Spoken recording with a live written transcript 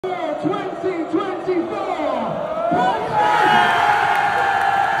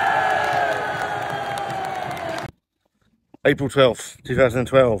April 12th,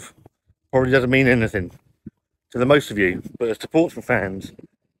 2012. Probably doesn't mean anything to the most of you, but as to Portsmouth fans,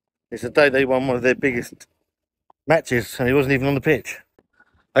 it's the day they won one of their biggest matches and he wasn't even on the pitch.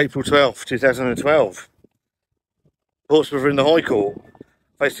 April 12th, 2012. Portsmouth are in the High Court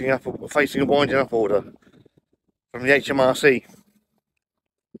facing a winding up order from the HMRC.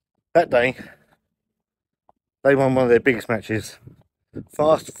 That day, they won one of their biggest matches.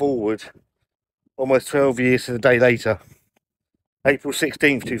 Fast forward almost 12 years to the day later. April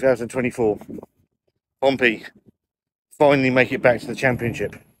 16th, 2024. Pompey finally make it back to the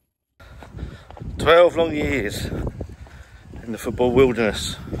Championship. 12 long years in the football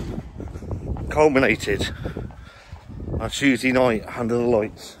wilderness culminated on Tuesday night under the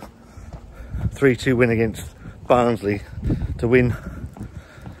lights. 3-2 win against Barnsley to win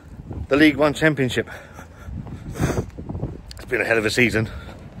the League One Championship. It's been a hell of a season.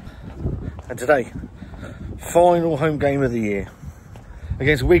 And today, final home game of the year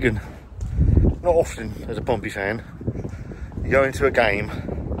against Wigan. Not often, as a Pompey fan, you go into a game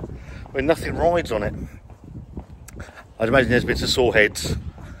when nothing rides on it. I'd imagine there's been some sore heads.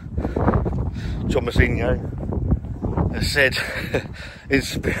 John Massinho has said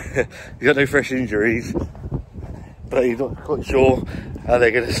he's got no fresh injuries, but he's not quite sure how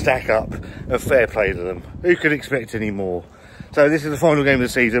they're going to stack up, and fair play to them. Who could expect any more? So this is the final game of the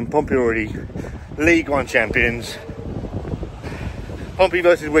season. Pompey already League One champions. Pompey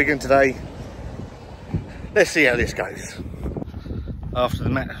versus Wigan today. Let's see how this goes. After the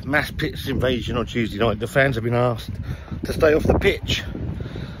mass pitch invasion on Tuesday night, the fans have been asked to stay off the pitch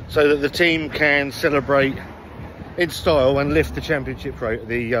so that the team can celebrate in style and lift the Championship,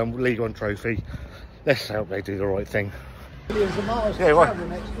 the League One trophy. Let's hope they do the right thing. Yeah, well,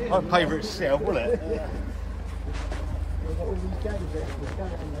 I'd pay for itself, will it?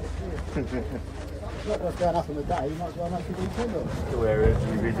 It's not worth going up in the day, you might as well make it weekend off. Where is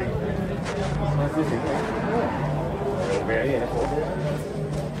you busy? Nice busy.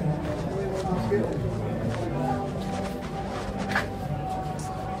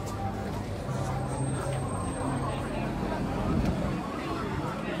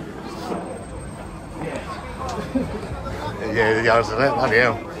 Yeah, the yards of that, bloody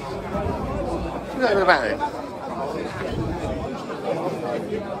hell. What's that about it?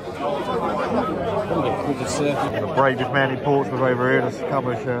 The bravest man in Portsmouth over here, that's a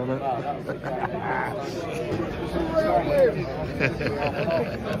cover shirt.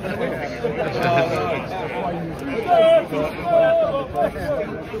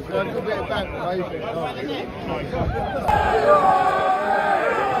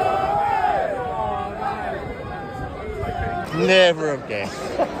 Never have guessed.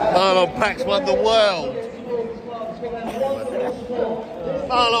 Marlon Pack's won the world.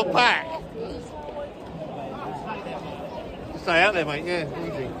 Marlon Pack. Stay out there, mate. Yeah,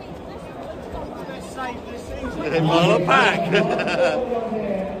 easy. Marlon Pack.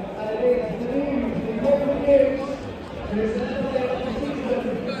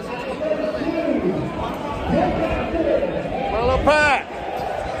 Marlon Pack.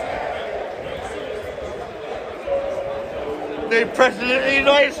 The President of the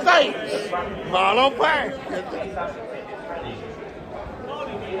United States, Marlon Pack.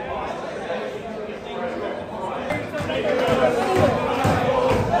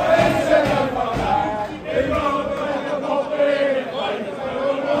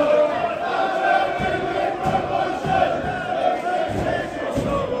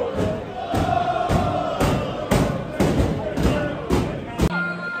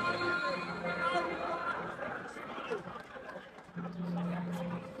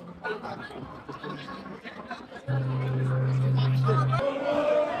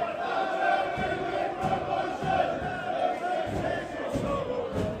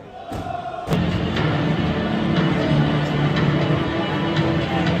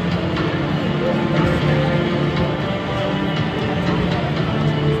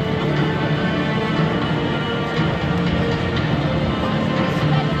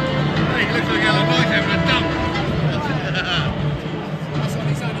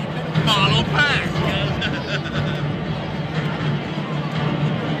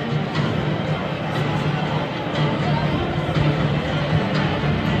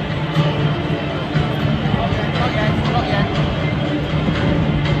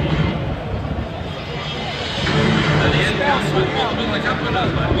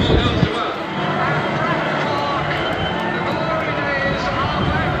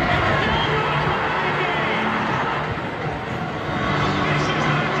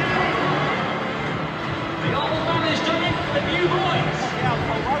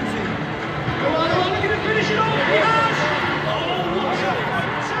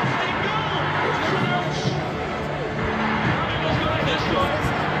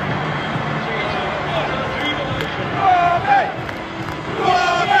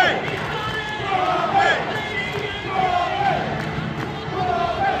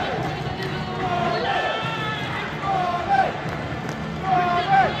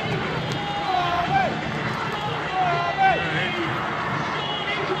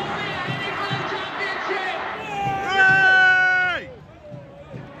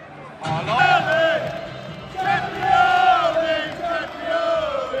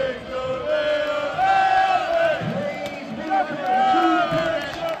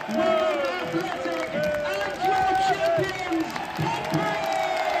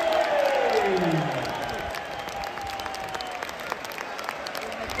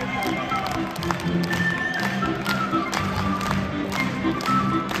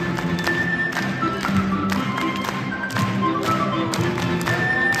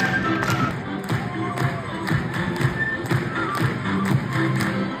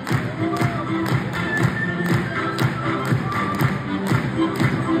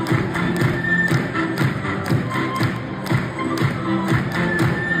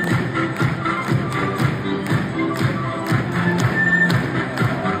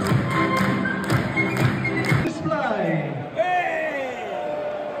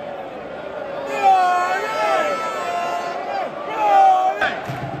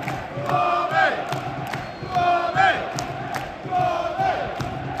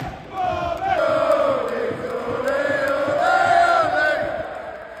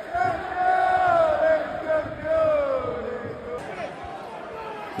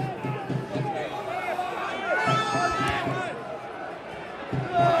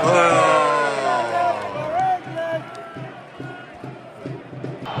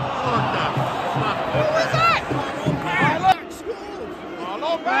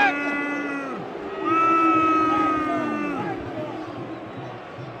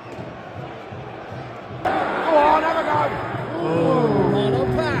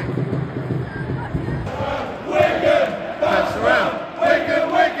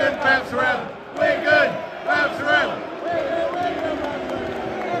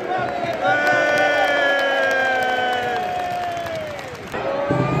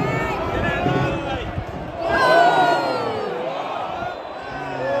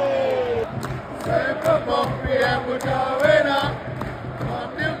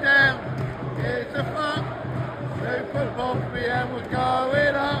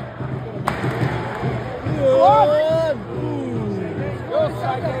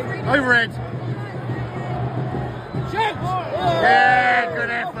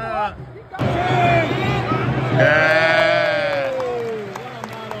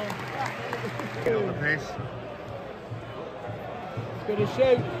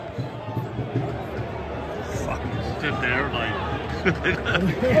 Go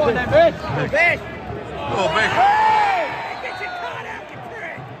on then, Bish. Bish. Oh, Bish. Hey! Get your card out, you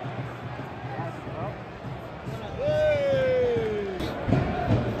prick.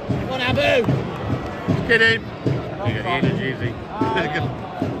 Come on, Abu. Get in. You got the energy, easy.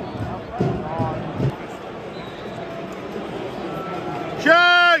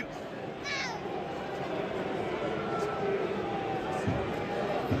 Shoot!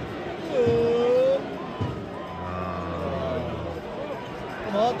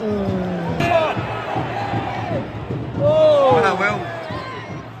 Come on. Well, well.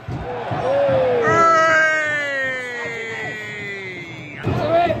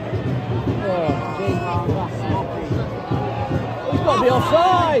 He's got to be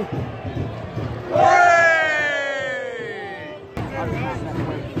offside.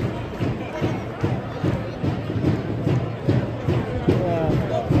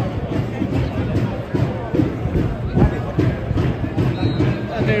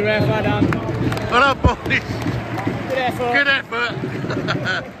 Lovely ref, well done. Well done, boys. Good effort. Good effort.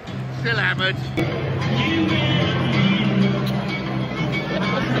 Still hammered.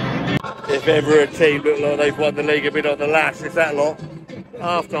 If ever a team look like they've won the league a bit on the lash, it's that lot.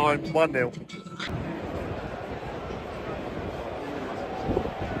 Half time, 1-0.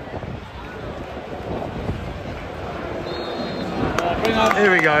 Bring on.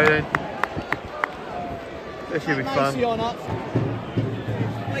 Here we go then. This should be fun. Macy on up.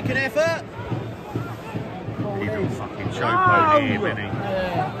 Make an effort. He's all fucking showboaty here, isn't he?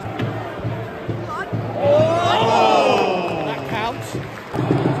 Oh! That counts.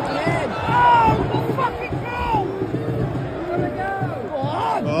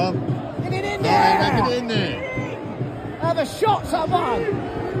 Come on. Get it in Get there. it in there. Have a shot, someone.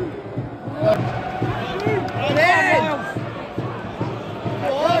 Get in. Go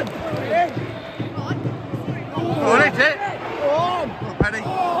on. Oh, that's it. Go on. Oh, Paddy. Oh.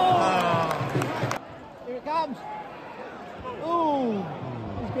 Here it comes. Ooh.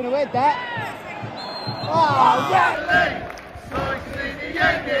 He's going to head that. Oh, yeah.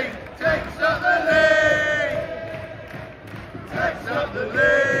 Takes up the lead. Takes up the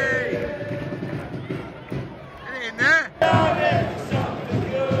lead. Get it in there.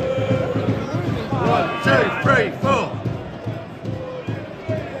 1, 2, 3, 4.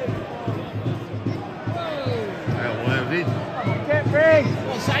 Well, it is. Get free. Come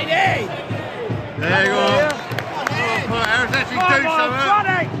on, Sadie. There you go. Aaron's actually do something.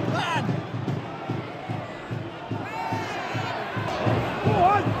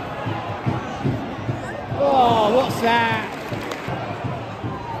 Oh, what's that?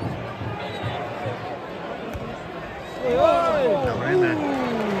 Coming in there.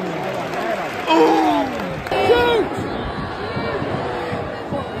 Shoot!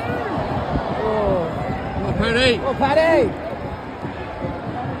 Oh, Paddy. Oh, Paddy!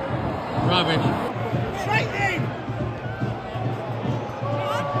 Rubbish. Straight in!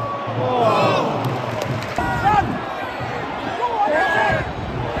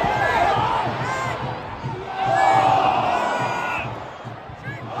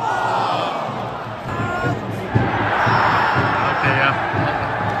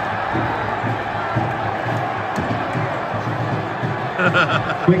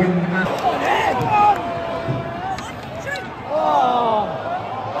 Wigan.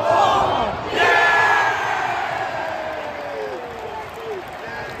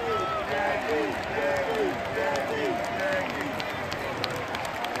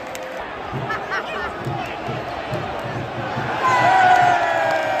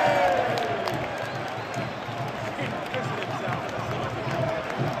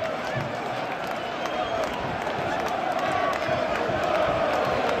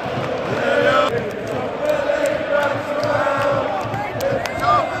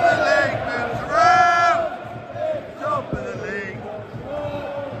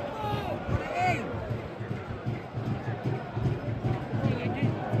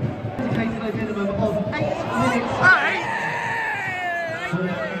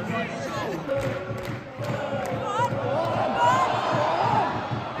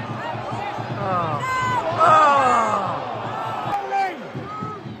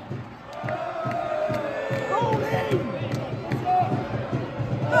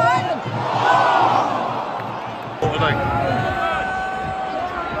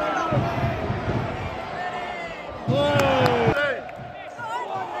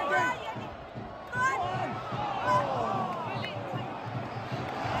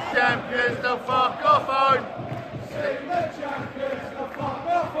 Champions the fuck off home! Sing the champions the fuck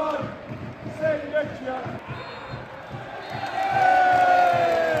off home! Sing the champions!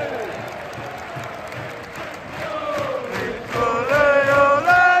 Victory!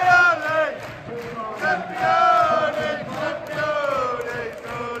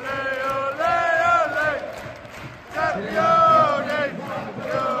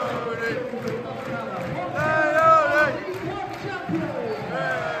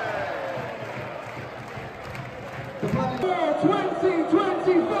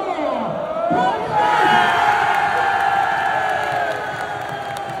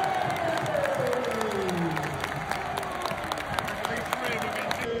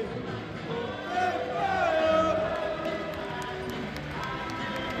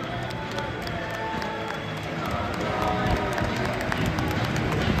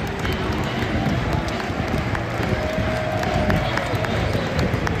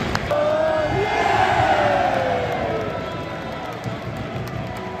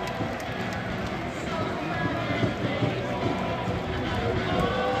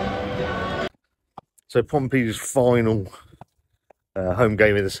 So Pompey's final home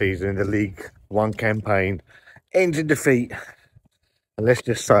game of the season in the League One campaign ends in defeat. And let's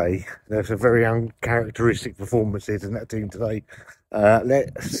just say there's some very uncharacteristic performances in that team today. I'm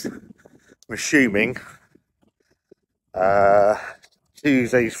assuming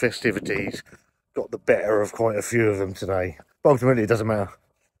Tuesday's festivities got the better of quite a few of them today. But ultimately, it doesn't matter.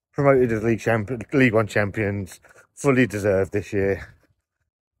 Promoted as League One champions, fully deserved this year.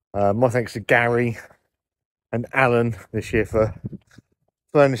 My thanks to Gary and Alan this year for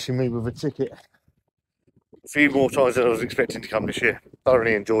furnishing me with a ticket a few more times than I was expecting to come this year.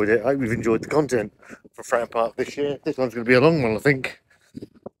 Thoroughly enjoyed it. I hope you've enjoyed the content from Fratton Park this year. This one's going to be a long one, I think.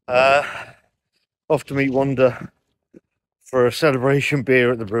 Off to meet Wanda for a celebration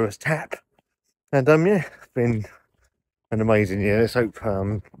beer at the Brewer's Tap. And yeah, it's been an amazing year. Let's hope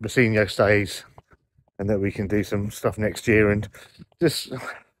Bassino stays and that we can do some stuff next year and just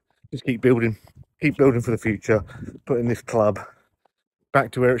keep building for the future, putting this club back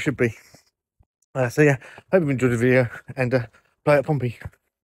to where it should be. So yeah, hope you've enjoyed the video and play at Pompey.